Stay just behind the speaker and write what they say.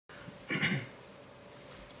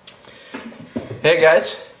Hey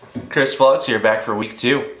guys, Chris Vlogs here, back for week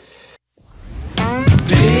 2.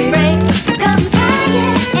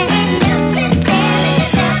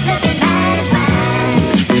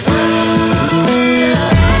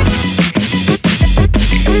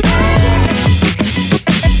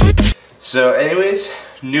 So anyways,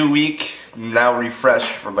 new week, now refreshed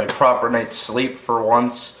for my proper night's sleep for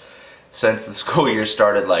once since the school year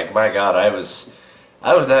started. Like, my god, I was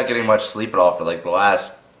not getting much sleep at all for like the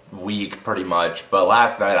last week pretty much, but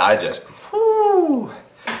last night I just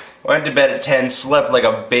went to bed at 10, slept like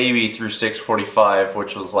a baby through 6:45,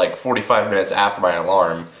 which was like 45 minutes after my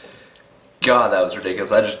alarm. God, that was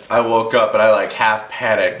ridiculous. I woke up and I like half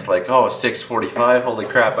panicked, like, oh, 6:45, holy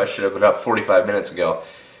crap, I should have been up 45 minutes ago.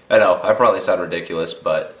 I know, I probably sound ridiculous,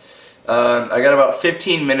 but I got about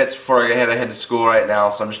 15 minutes before I head to school right now,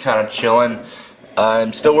 so I'm just kind of chilling.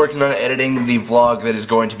 I'm still working on editing the vlog that is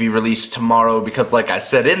going to be released tomorrow because, like I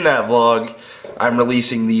said in that vlog, I'm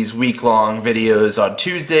releasing these week-long videos on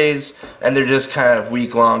Tuesdays, and they're just kind of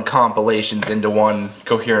week-long compilations into one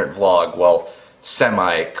coherent vlog. Well,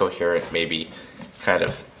 semi-coherent, maybe, kind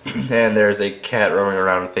of. And there's a cat roaming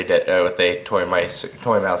around with a toy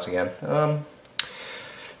mouse again.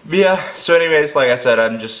 Yeah, so anyways, like I said,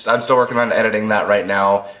 I'm still working on editing that right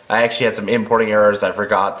now. I actually had some importing errors. I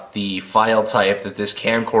forgot the file type that this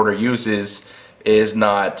camcorder uses is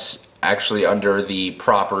not actually under the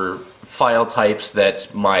proper file types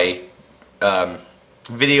that my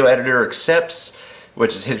video editor accepts,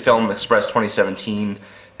 which is HitFilm Express 2017.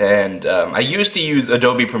 And I used to use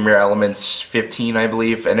Adobe Premiere Elements 15, I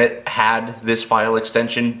believe, and it had this file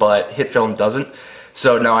extension, but HitFilm doesn't.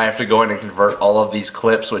 So now I have to go in and convert all of these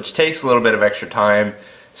clips, which takes a little bit of extra time.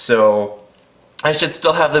 So I should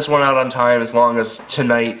still have this one out on time, as long as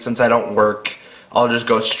tonight, since I don't work, I'll just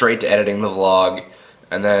go straight to editing the vlog.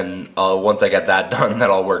 And then once I get that done, then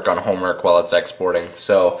I'll work on homework while it's exporting.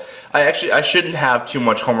 So I shouldn't have too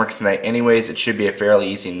much homework tonight anyways. It should be a fairly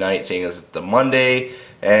easy night, seeing as it's a Monday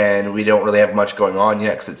and we don't really have much going on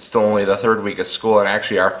yet because it's still only the 3rd week of school and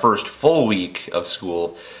actually our first full week of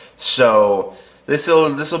school. So this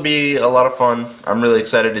will be a lot of fun. I'm really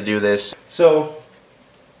excited to do this. So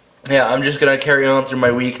yeah, I'm just gonna carry on through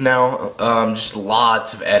my week now. Just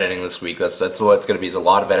lots of editing this week. That's what it's gonna be. Is a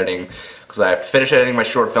lot of editing because I have to finish editing my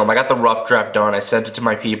short film. I got the rough draft done. I sent it to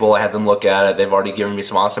my people. I had them look at it. They've already given me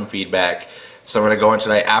some awesome feedback. So I'm gonna go in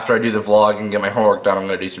tonight after I do the vlog and get my homework done. I'm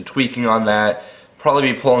gonna do some tweaking on that.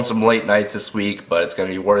 Probably be pulling some late nights this week, but it's gonna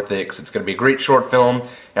be worth it because it's gonna be a great short film,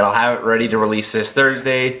 and I'll have it ready to release this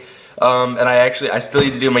Thursday. And I still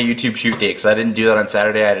need to do my YouTube shoot date because I didn't do that on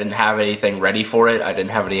Saturday. I didn't have anything ready for it. I didn't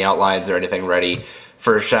have any outlines or anything ready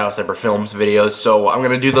for Shadow Sniper Films videos. So I'm going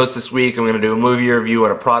to do those this week. I'm going to do a movie review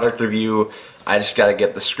and a product review. I just got to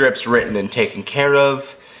get the scripts written and taken care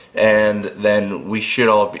of. And then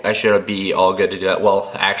I should be all good to do that.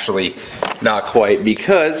 Well, actually, not quite,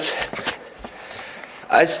 because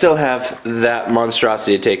I still have that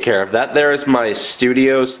monstrosity to take care of. That there is my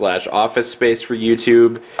studio / office space for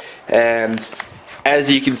YouTube. And as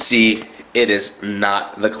you can see, it is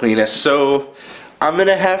not the cleanest, so I'm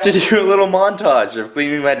gonna have to do a little montage of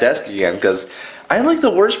cleaning my desk again, because I'm like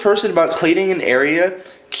the worst person about cleaning an area,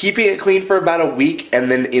 keeping it clean for about a week, and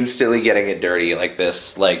then instantly getting it dirty like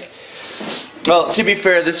this. Like, well, to be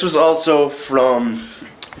fair, this was also from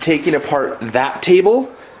taking apart that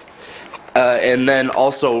table, and then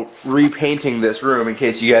also repainting this room, in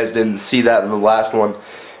case you guys didn't see that in the last one.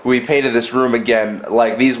 We painted this room again.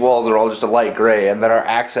 Like, these walls are all just a light gray, and then our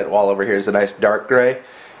accent wall over here is a nice dark gray.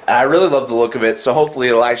 And I really love the look of it, so hopefully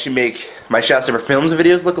it'll actually make my Shadow Sniper Films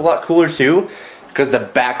videos look a lot cooler too, because the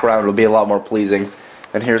background will be a lot more pleasing.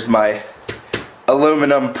 And here's my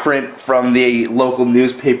aluminum print from the local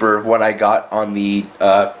newspaper of what I got on the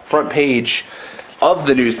front page of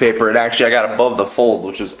the newspaper, and actually I got above the fold,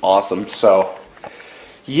 which was awesome. So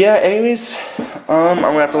yeah, anyways, I'm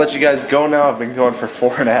gonna have to let you guys go now. I've been going for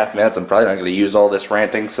 4.5 minutes. I'm probably not gonna use all this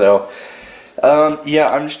ranting, so yeah,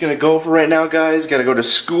 I'm just gonna go for right now, guys. Gotta go to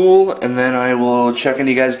school, and then I will check in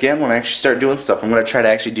you guys again when I actually start doing stuff. I'm gonna try to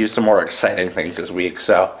actually do some more exciting things this week,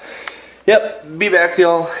 so yep, be back with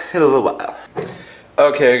y'all in a little while.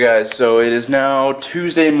 Okay, guys, so it is now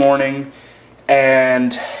Tuesday morning,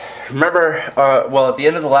 and remember, well, at the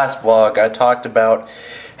end of the last vlog, I talked about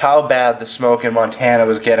how bad the smoke in Montana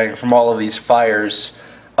was getting from all of these fires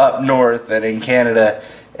up north and in Canada,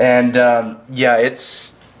 and yeah,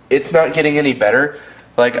 it's not getting any better.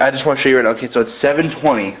 Like, I just want to show you right now. Okay, so it's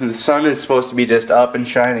 7:20. The sun is supposed to be just up and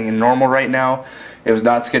shining and normal right now. It was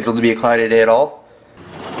not scheduled to be a cloudy day at all.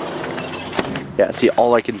 Yeah, see,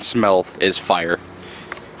 all I can smell is fire.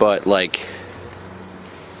 But, like,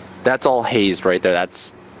 that's all hazed right there.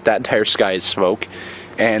 That entire sky is smoke,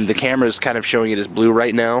 and the camera is kind of showing it as blue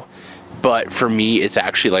right now, but for me it's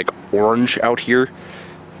actually like orange out here.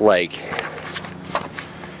 Like,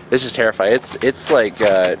 this is terrifying. It's like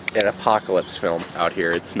an apocalypse film out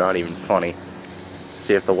here. It's not even funny.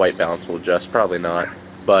 See if the white balance will adjust. Probably not,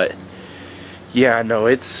 but yeah, no,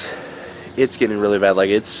 it's getting really bad. Like,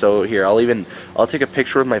 it's so, here, I'll take a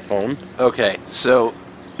picture with my phone. Okay, so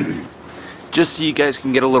just so you guys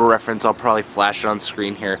can get a little reference, I'll probably flash it on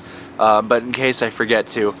screen here, but in case I forget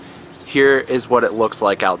to, here is what it looks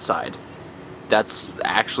like outside. That's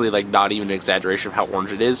actually like not even an exaggeration of how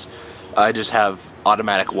orange it is. I just have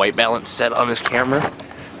automatic white balance set on this camera,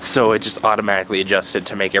 so it just automatically adjusted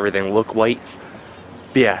to make everything look white.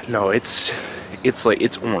 But yeah, no, it's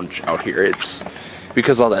orange out here. It's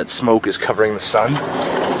because all that smoke is covering the sun,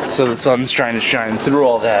 so the sun's trying to shine through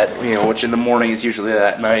all that, you know, which in the morning is usually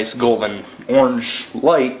that nice golden orange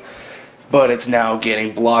light, but it's now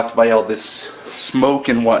getting blocked by all this smoke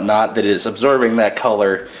and whatnot that is absorbing that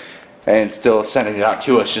color and still sending it out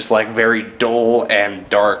to us just like very dull and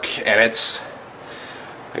dark, and it's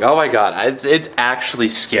like, oh my god, it's actually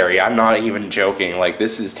scary. I'm not even joking. Like,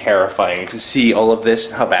 this is terrifying to see all of this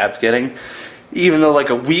and how bad it's getting. Even though like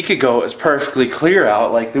a week ago it was perfectly clear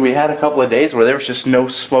out, like we had a couple of days where there was just no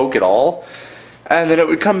smoke at all, and then it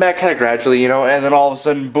would come back kind of gradually, you know, and then all of a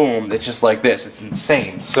sudden, boom, it's just like this. It's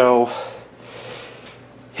insane. So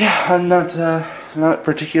yeah, I'm not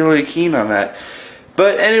particularly keen on that.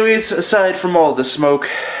 But anyways, aside from all the smoke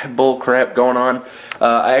bull crap going on,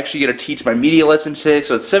 I actually get to teach my media lesson today,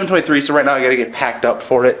 so it's 7:23, so right now I gotta get packed up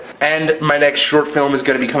for it. And my next short film is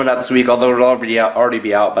gonna be coming out this week, although it'll already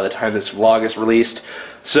be out by the time this vlog is released.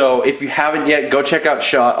 So if you haven't yet, go check out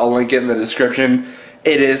Shot. I'll link it in the description.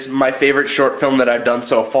 It is my favorite short film that I've done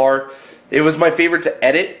so far. It was my favorite to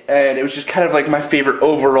edit, and it was just kind of like my favorite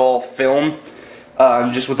overall film,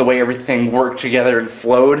 just with the way everything worked together and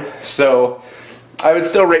flowed. So I would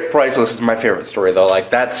still rate Priceless as my favorite story, though.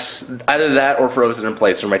 Like, that's either that or Frozen in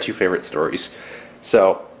Place are my two favorite stories.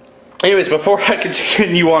 So anyways, before I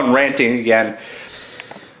continue on ranting again,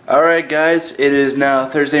 alright guys, it is now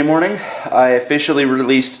Thursday morning. I officially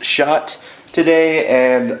released Shot today,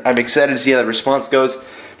 and I'm excited to see how the response goes.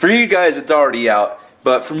 For you guys, it's already out,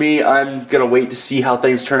 but for me, I'm gonna wait to see how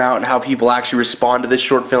things turn out and how people actually respond to this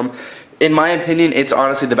short film. In my opinion, it's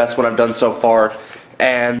honestly the best one I've done so far,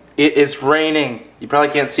 and it is raining. You probably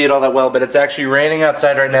can't see it all that well, but it's actually raining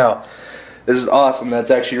outside right now. This is awesome.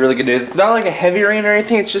 That's actually really good news. It's not like a heavy rain or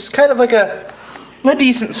anything. It's just kind of like a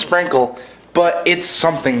decent sprinkle, but it's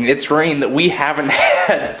something. It's rain that we haven't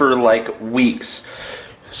had for like weeks.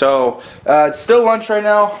 So it's still lunch right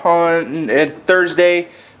now on Thursday.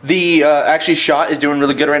 The actually Shot is doing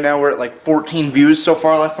really good right now. We're at like 14 views so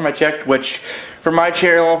far last time I checked, which for my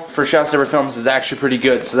channel, for Shots Never Films, is actually pretty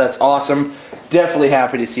good. So that's awesome. Definitely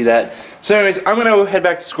happy to see that. So anyways, I'm going to head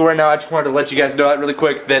back to school right now. I just wanted to let you guys know that really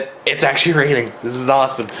quick, that it's actually raining. This is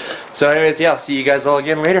awesome. So anyways, yeah, I'll see you guys all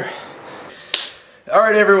again later.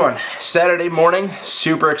 Alright everyone, Saturday morning,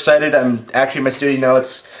 super excited. I'm actually in my studio now.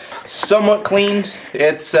 It's somewhat cleaned.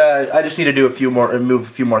 It's I just need to do move a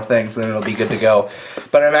few more things, and then it'll be good to go.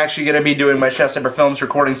 But I'm actually going to be doing my Shots Never Films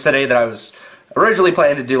recordings today that I was originally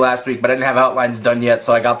planning to do last week, but I didn't have outlines done yet,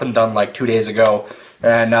 so I got them done like 2 days ago,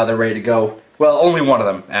 and now they're ready to go. Well, only one of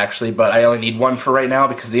them, actually, but I only need one for right now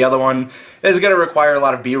because the other one is going to require a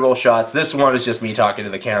lot of B-roll shots. This one is just me talking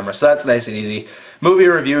to the camera, so that's nice and easy. Movie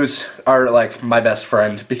reviews are like my best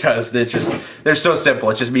friend because they're so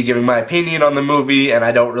simple. It's just me giving my opinion on the movie, and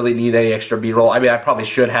I don't really need any extra B-roll. I mean, I probably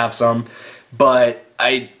should have some, but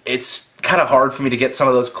it's kind of hard for me to get some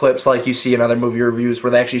of those clips like you see in other movie reviews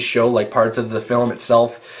where they actually show like parts of the film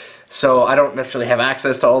itself. So I don't necessarily have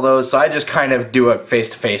access to all those, so I just kind of do a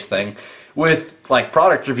face-to-face thing. With like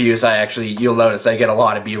product reviews, you'll notice I get a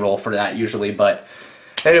lot of B-roll for that usually. But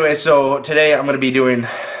anyway, so today I'm going to be doing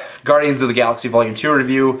Guardians of the Galaxy Volume 2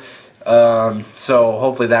 review. So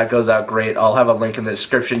hopefully that goes out great. I'll have a link in the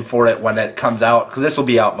description for it when it comes out, because this will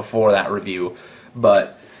be out before that review.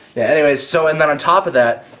 But yeah, anyways, so and then on top of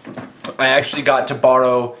that, I actually got to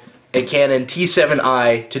borrow a Canon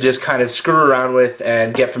T7i to just kind of screw around with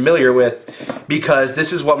and get familiar with, because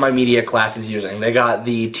this is what my media class is using. They got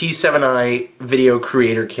the T7i Video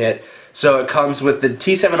Creator Kit, so it comes with the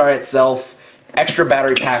T7i itself, extra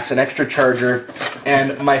battery packs, an extra charger,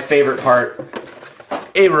 and my favorite part,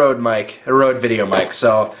 a Rode mic, a Rode video mic.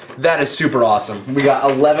 So that is super awesome. We got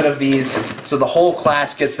 11 of these, so the whole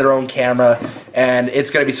class gets their own camera, and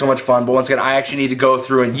it's going to be so much fun. But once again, I actually need to go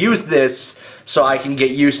through and use this so I can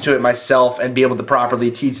get used to it myself and be able to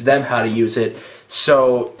properly teach them how to use it.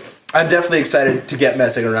 So I'm definitely excited to get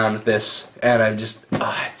messing around with this, and I'm just,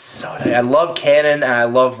 it's so nice. I love Canon and I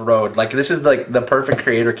love Rode. Like, this is like the perfect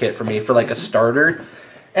creator kit for me for like a starter,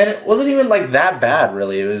 and it wasn't even like that bad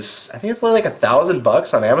really. It was, I think it's only like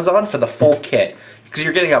 $1,000 on Amazon for the full kit, because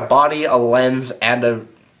you're getting a body, a lens, and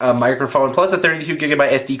a microphone, plus a 32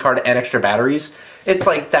 gigabyte SD card and extra batteries. It's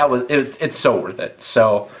like it's so worth it.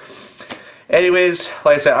 So. Anyways,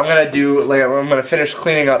 like I said, I'm gonna finish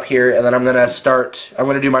cleaning up here, and then I'm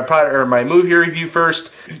gonna do my product or my movie review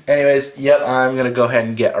first. Anyways, yep, I'm gonna go ahead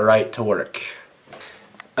and get right to work.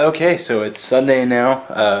 Okay, so it's Sunday now.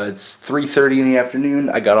 It's 3:30 in the afternoon.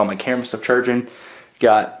 I got all my camera stuff charging.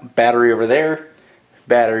 Got battery over there,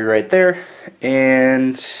 battery right there,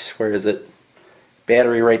 and where is it?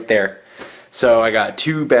 Battery right there. So I got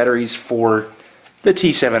 2 batteries for the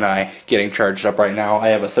T7i getting charged up right now. I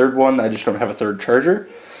have a third one, I just don't have a third charger.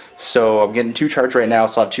 So I'm getting 2 charged right now,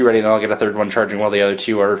 so I'll have 2 ready, and then I'll get a third one charging while the other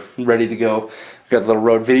 2 are ready to go. I've got the little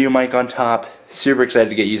Rode video mic on top. Super excited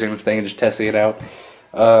to get using this thing and just testing it out.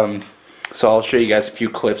 So I'll show you guys a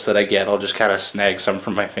few clips that I get. I'll just kind of snag some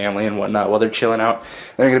from my family and whatnot while they're chilling out.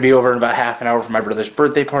 They're going to be over in about half an hour for my brother's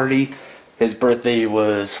birthday party. His birthday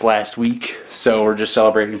was last week, so we're just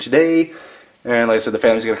celebrating today. And like I said, the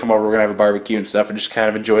family's going to come over, we're going to have a barbecue and stuff and just kind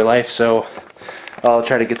of enjoy life. So I'll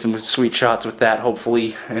try to get some sweet shots with that,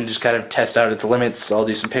 hopefully, and just kind of test out its limits. I'll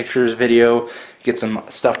do some pictures, video, get some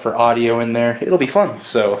stuff for audio in there. It'll be fun.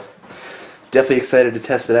 So definitely excited to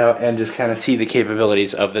test it out and just kind of see the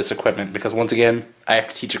capabilities of this equipment, because once again, I have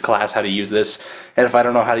to teach a class how to use this, and if I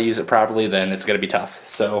don't know how to use it properly, then it's going to be tough.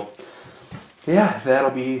 So yeah,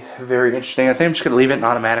 that'll be very interesting. I think I'm just going to leave it in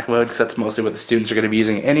automatic mode, because that's mostly what the students are going to be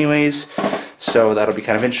using anyways. So that'll be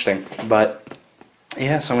kind of interesting. But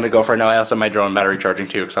yeah, so I'm going to go for it now. I also have my drone battery charging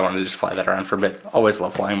too, because I want to just fly that around for a bit. Always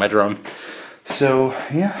love flying my drone. So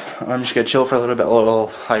yeah, I'm just going to chill for a little bit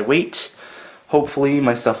while I wait. Hopefully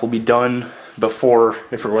my stuff will be done before,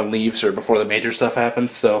 if everyone leaves, or before the major stuff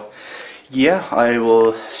happens. So yeah, I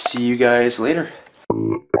will see you guys later.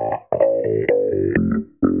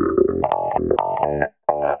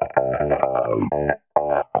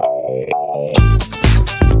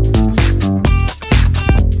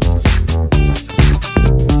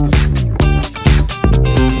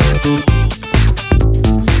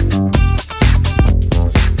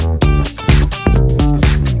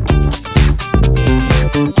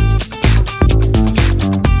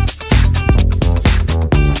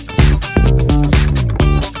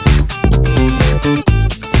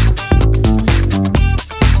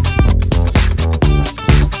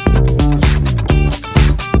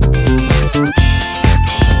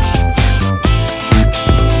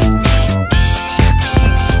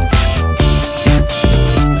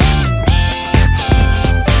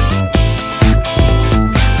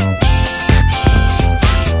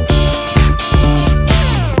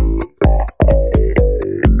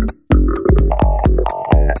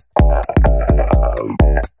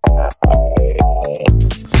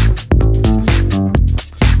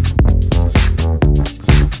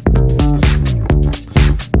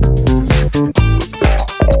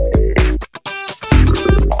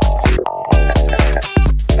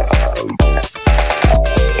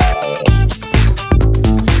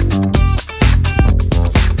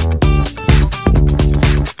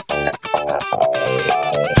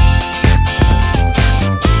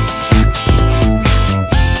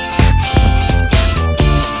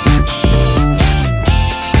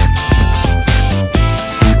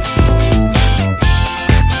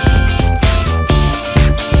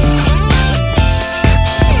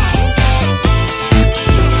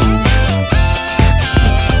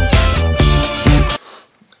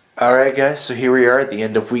 Alright guys, so here we are at the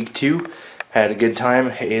end of week 2. Had a good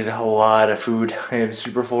time, ate a lot of food. I am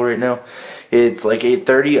super full right now. It's like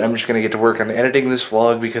 8:30. I'm just going to get to work on editing this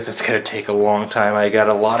vlog because it's going to take a long time. I got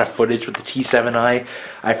a lot of footage with the T7i.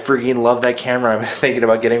 I freaking love that camera. I'm thinking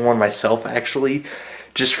about getting one myself actually,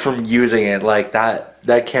 just from using it. Like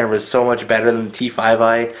that camera is so much better than the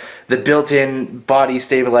T5i. The built-in body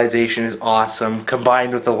stabilization is awesome,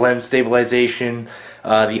 combined with the lens stabilization.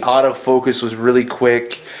 The autofocus was really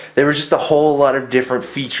quick. There was just a whole lot of different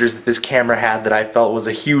features that this camera had that I felt was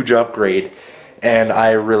a huge upgrade, and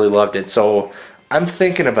I really loved it. So I'm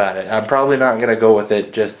thinking about it. I'm probably not going to go with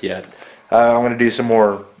it just yet. I'm going to do some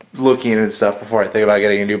more looking and stuff before I think about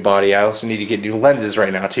getting a new body. I also need to get new lenses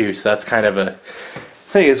right now too, so that's kind of a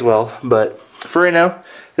thing as well. But for right now,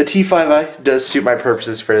 the T5i does suit my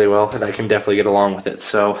purposes fairly well, and I can definitely get along with it.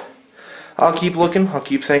 So I'll keep looking, I'll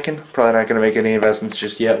keep thinking. Probably not going to make any investments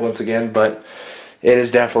just yet once again, but it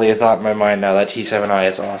is definitely a thought in my mind now. That T7i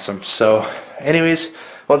is awesome. So anyways,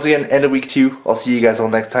 once again, end of week 2. I'll see you guys all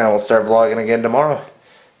next time. I'll start vlogging again tomorrow.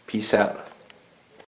 Peace out.